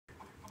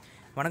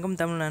வணக்கம்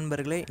தமிழ்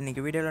நண்பர்களே.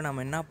 இன்றைக்கி வீடியோவில்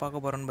நம்ம என்ன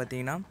பார்க்க போகிறோம்னு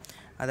பார்த்தீங்கன்னா,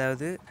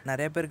 அதாவது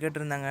நிறைய பேர்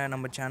கேட்டிருந்தாங்க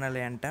நம்ம சேனலில்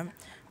என்கிட்ட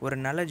ஒரு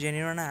நல்ல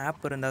ஜென்யூனான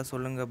ஆப் இருந்தால்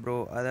சொல்லுங்கள் ப்ரோ,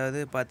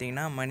 அதாவது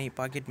பார்த்தீங்கன்னா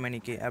பாக்கெட்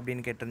மணிக்கு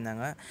அப்படின்னு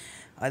கேட்டிருந்தாங்க.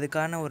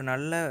 அதுக்கான ஒரு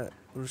நல்ல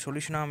ஒரு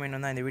சொல்யூஷனாக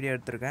அமையணும் தான் இந்த வீடியோ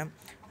எடுத்திருக்கேன்.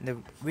 இந்த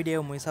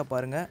வீடியோவை முழுசாக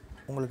பாருங்கள்,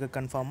 உங்களுக்கு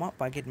கன்ஃபார்மாக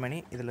பாக்கெட் மணி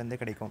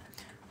இதுலேருந்து கிடைக்கும்.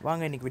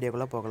 வாங்க இன்றைக்கி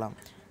வீடியோக்குள்ளே போகலாம்.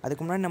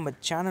 அதுக்கு முன்னாடி நம்ம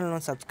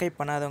சேனலும் சப்ஸ்கிரைப்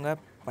பண்ணாதவங்க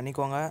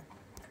பண்ணிக்கோங்க.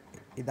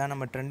 இதான்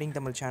நம்ம ட்ரெண்டிங்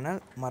தமிழ்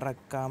சேனல்,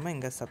 மறக்காமல்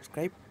இங்கே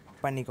சப்ஸ்கிரைப்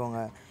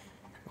பண்ணிக்கோங்க.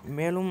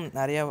 மேலும்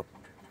நிறையா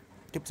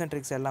டிப்ஸ் அண்ட்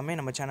ட்ரிக்ஸ் எல்லாமே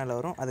நம்ம சேனலில்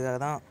வரும். அதுக்காக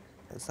தான்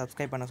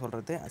சப்ஸ்கிரைப் பண்ண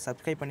சொல்கிறது.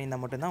 சப்ஸ்கிரைப்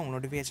பண்ணியிருந்தால் மட்டும்தான் உங்கள்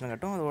நோட்டிஃபிகேஷன்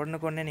கட்டும். அது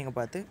உடனுக்குடனே நீங்கள்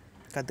பார்த்து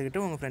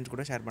கற்றுக்கிட்டு உங்கள் ஃப்ரெண்ட்ஸ்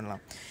கூட ஷேர்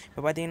பண்ணலாம்.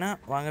 இப்போ பார்த்தீங்கன்னா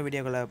வாங்க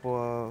வீடியோக்களை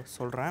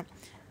சொல்கிறேன்.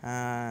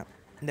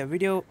 இந்த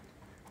வீடியோ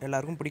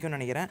எல்லாருக்கும் பிடிக்கும்னு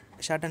நினைக்கிறேன்.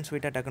 ஷார்ட் அண்ட்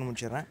ஸ்வீட்டாக டக்குன்னு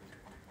முடிச்சிடுறேன்.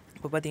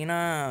 இப்போ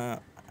பார்த்தீங்கன்னா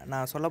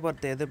நான் சொல்ல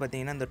போகிறது எது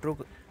பார்த்தீங்கன்னா, இந்த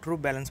ட்ரூ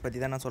பேலன்ஸ் பற்றி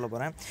தான் நான் சொல்ல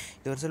போகிறேன்.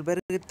 இது ஒரு சில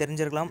பேருக்கு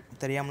தெரிஞ்சிருக்கலாம்,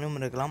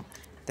 தெரியாமலும் இருக்கலாம்.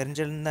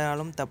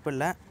 தெரிஞ்சிருந்தாலும் தப்பு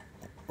இல்லை.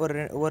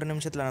 ஒரு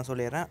நிமிஷத்தில் நான்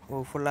சொல்லிடுறேன்.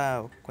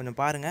 ஃபுல்லாக கொஞ்சம்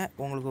பாருங்கள்,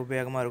 உங்களுக்கு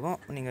உபயோகமாக இருக்கும்.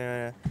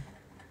 நீங்கள்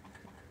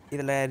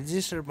இதில்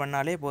ரிஜிஸ்டர்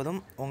பண்ணாலே போதும்,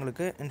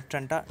 உங்களுக்கு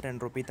இன்ஸ்டண்ட்டாக 10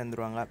 ரூபீ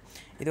தந்துடுவாங்க.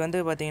 இது வந்து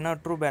பார்த்திங்கன்னா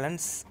ட்ரூ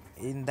பேலன்ஸ்.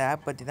 இந்த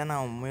ஆப் பற்றி தான்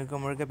நான்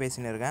முழுக்க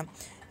பேசின்னு இருக்கேன்.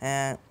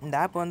 இந்த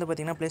ஆப் வந்து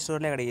பார்த்திங்கன்னா ப்ளே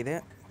ஸ்டோர்லேயே கிடைக்கிது.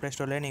 ப்ளே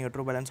ஸ்டோர்லேயே நீங்கள்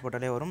ட்ரூ பேலன்ஸ்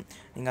போட்டாலே வரும்.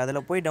 நீங்கள்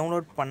அதில் போய்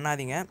டவுன்லோட்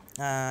பண்ணாதீங்க.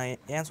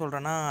 ஏன்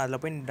சொல்கிறேன்னா,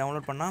 அதில் போய்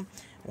டவுன்லோட் பண்ணால்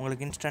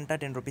உங்களுக்கு இன்ஸ்டண்ட்டாக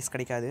 10 ரூபீஸ்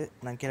கிடைக்காது.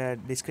 நான் கீழே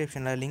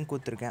டிஸ்கிரிப்ஷனில் லிங்க்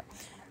கொடுத்துருக்கேன்.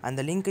 அந்த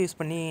லிங்க்கை யூஸ்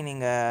பண்ணி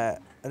நீங்கள்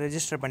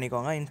ரெஜிஸ்டர்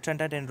பண்ணிக்கோங்க.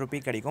 இன்ஸ்டண்ட்டாக 10 ரூபீ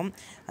கிடைக்கும்.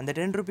 அந்த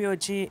 10 ரூபியை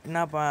வச்சு என்ன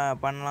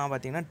பண்ணலாம்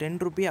பார்த்தீங்கன்னா, 10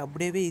 ரூபி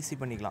அப்படியே ஈஸி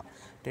பண்ணிக்கலாம்.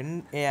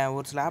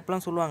 ஒரு சில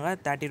ஆப்லாம் சொல்லுவாங்க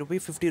 30 ரூபி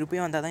 50 ரூபி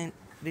வந்தால் தான்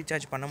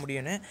ரீசார்ஜ் பண்ண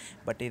முடியும்னு.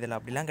 பட் இதில்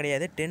அப்படிலாம்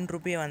கிடையாது. 10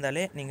 ரூபி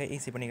வந்தாலே நீங்கள்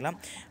ஈஸி பண்ணிக்கலாம்.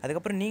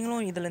 அதுக்கப்புறம்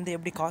நீங்களும் இதுலேருந்து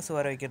எப்படி காசு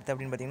வர வைக்கிறது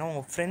அப்படின்னு பார்த்தீங்கன்னா,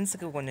 உங்கள்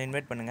ஃப்ரெண்ட்ஸுக்கு கொஞ்சம்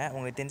இன்வைட் பண்ணுங்கள்.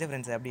 உங்களுக்கு தெரிஞ்ச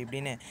ஃப்ரெண்ட்ஸ் அப்படி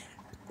இப்படின்னு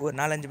ஒரு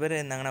 4-5 பேர்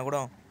இருந்தாங்கன்னா கூட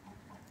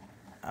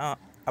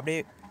அப்படியே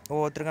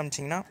ஒவ்வொருத்தருக்கும்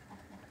அனுப்பிச்சிங்கன்னா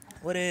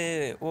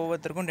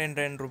ஒவ்வொருத்தருக்கும்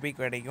 2 ரூபி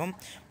கிடைக்கும்.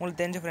 உங்களுக்கு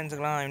தெரிஞ்ச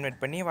ஃப்ரெண்ட்ஸுக்கெலாம் இன்வைட்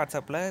பண்ணி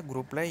வாட்ஸ்அப்பில்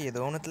குரூப்பில்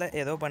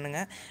ஏதோ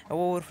பண்ணுங்கள்.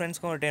 ஒவ்வொரு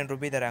ஃப்ரெண்ட்ஸ்க்கும் ஒரு 10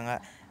 ரூபி தராங்க.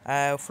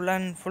 ஃபுல்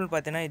அண்ட் ஃபுல்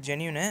பார்த்தீங்கன்னா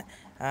ஜென்யூனு.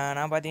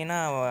 நான் பார்த்தீங்கன்னா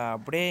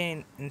அப்படியே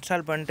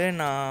இன்ஸ்டால் பண்ணிட்டு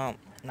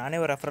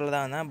நானே ஒரு ரெஃபரில்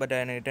தான் வந்தேன். பட்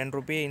எனக்கு 10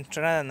 ரூபி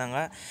இன்ஸ்டண்ட்டாக இருந்தாங்க.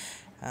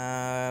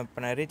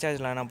 இப்போ நான்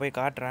ரீசார்ஜில் நான் போய்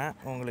காட்டுறேன்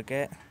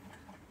உங்களுக்கு.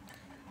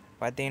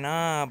 பார்த்தீங்கன்னா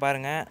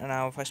பாருங்கள்,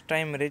 நான் ஃபஸ்ட்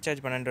டைம்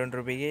ரீசார்ஜ் பண்ணேன் 10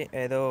 ரூபிக்கு.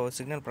 ஏதோ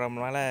சிக்னல்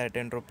ப்ராப்ளம்னால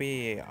 10 ரூபி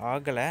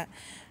ஆகலை,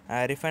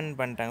 ரிஃபண்ட்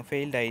பண்ணிட்டாங்க,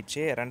 ஃபெயில்ட்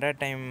ஆகிடுச்சு. ரெண்டாவது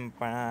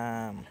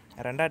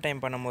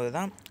டைம் பண்ணும்போது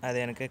தான் அது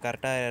எனக்கு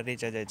கரெக்டாக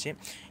ரீசார்ஜ் ஆச்சு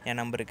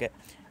என் நம்பருக்கு.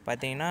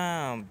 பார்த்தீங்கன்னா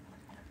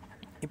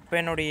இப்போ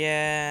என்னுடைய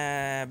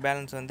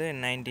பேலன்ஸ் வந்து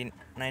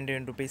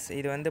 19 ரூபீஸ்.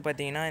 இது வந்து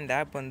பார்த்திங்கன்னா இந்த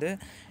ஆப் வந்து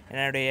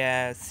என்னுடைய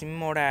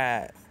சிம்மோட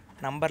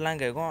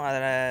நம்பர்லாம் கேட்கும்.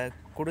 அதில்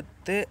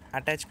கொடுத்து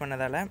அட்டாச்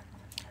பண்ணதால்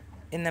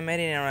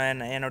இந்தமாரி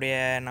என்னுடைய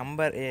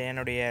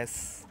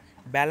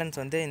பேலன்ஸ்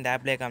வந்து இந்த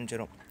ஆப்லேயே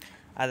காமிச்சிடும்.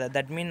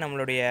 தட் மீன்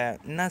நம்மளுடைய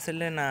என்ன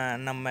செல்லு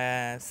நம்ம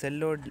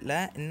செல்லோட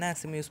என்ன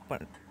சிம்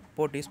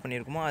போட்டு யூஸ்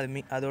பண்ணியிருக்கோமோ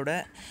அதோட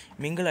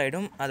மிங்கிள்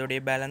ஆகிடும். அதோடைய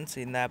பேலன்ஸ்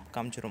இந்த ஆப்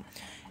காமிச்சிடும்.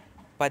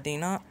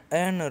 பார்த்தீங்கன்னா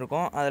ஏர்ன்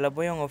இருக்கும். அதில்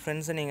போய் உங்கள்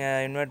ஃப்ரெண்ட்ஸை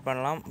நீங்கள் இன்வைட்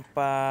பண்ணலாம்.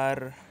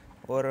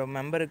 ஒரு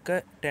மெம்பருக்கு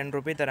 10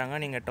 ரூபி தராங்க.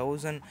 நீங்கள்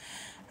 1000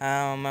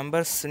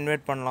 மெம்பர்ஸ்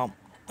இன்வைட் பண்ணலாம்.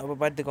 அப்போ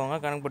பார்த்துக்கோங்க,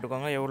 கணக்கு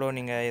போட்டுக்கோங்க எவ்வளோ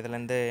நீங்கள்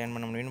இதிலேருந்து ஏர்ன்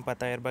பண்ண முடியும்னு.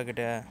 10,000 ரூபாய்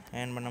கிட்ட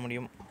ஏர்ன் பண்ண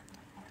முடியும்.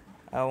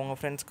 உங்கள்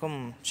ஃப்ரெண்ட்ஸ்க்கும்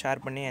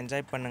ஷேர் பண்ணி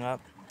என்ஜாய்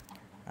பண்ணுங்கள்.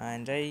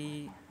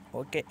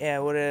 ஓகே.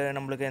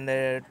 நம்மளுக்கு இந்த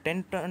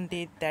 10,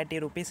 20, 30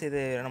 ரூபீஸ் இது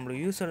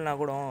நம்மளுக்கு யூஸ் இல்லைனா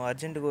கூட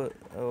அர்ஜென்ட்டுக்கு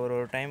ஒரு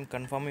டைம்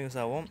கன்ஃபார்மாக யூஸ்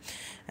ஆகும்.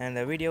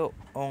 இந்த வீடியோ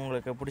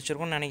உங்களுக்கு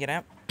பிடிச்சிருக்கும்னு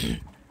நினைக்கிறேன்.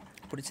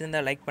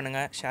 பிடிச்சிருந்தால் லைக்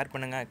பண்ணுங்கள், ஷேர்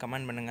பண்ணுங்கள்,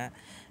 கமெண்ட் பண்ணுங்கள்.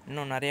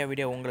 இன்னும் நிறையா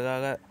வீடியோ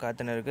உங்களுக்காக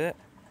காத்துன்னு இருக்குது.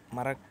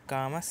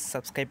 மறக்காமல்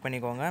சப்ஸ்கிரைப்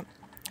பண்ணிக்கோங்க.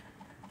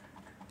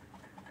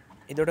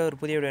 இதோட ஒரு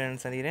புதிய வீடியோ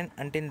சந்திக்கிறேன்.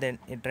 Until then,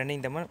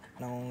 trending Tamil.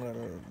 நான் உங்கள்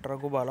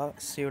ரகுபாலா.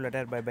 See you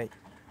later. Bye.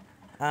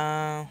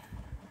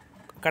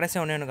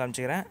 கடைசியாக ஒன்று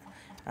காமிச்சிக்கிறேன்.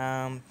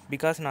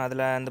 பிகாஸ் நான்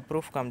அதில் அந்த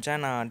ப்ரூஃப்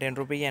காமிச்சேன். நான் 10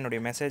 ரூபிக்கு என்னுடைய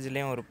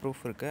மெசேஜ்லேயும் ஒரு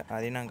ப்ரூஃப் இருக்குது,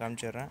 அதையும் நான்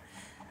காமிச்சிடுறேன்.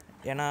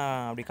 ஏன்னா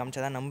அப்படி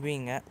காமிச்சா தான்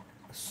நம்புவீங்க.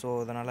 ஸோ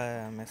அதனால்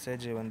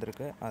மெசேஜ்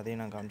வந்திருக்கு,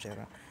 அதையும் நான்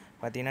காமிச்சிடுறேன்.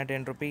 பார்த்தீங்கன்னா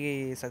 10 ரூபிக்கு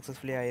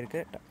சக்ஸஸ்ஃபுல்லி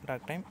ஆகிருக்கு.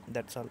 Talk time.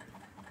 That's all.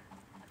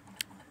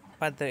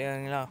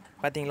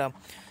 பார்த்தீங்களா?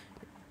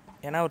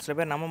 ஏன்னா ஒரு சில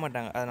பேர் நம்ப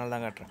மாட்டாங்க, அதனால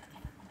தான் காட்டுறேன்.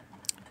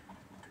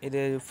 இது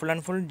ஃபுல்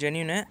அண்ட் ஃபுல்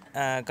ஜென்யூனு.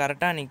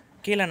 கரெக்டாக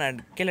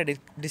கீழே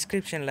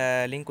டிஸ்கிரிப்ஷனில்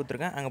லிங்க்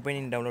கொடுத்துருக்கேன். அங்கே போய்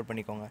நீங்கள் டவுன்லோட்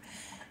பண்ணிக்கோங்க.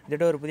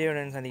 இதோட ஒரு புதிய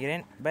வீடியோ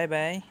சந்திக்கிறேன்.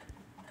 பை.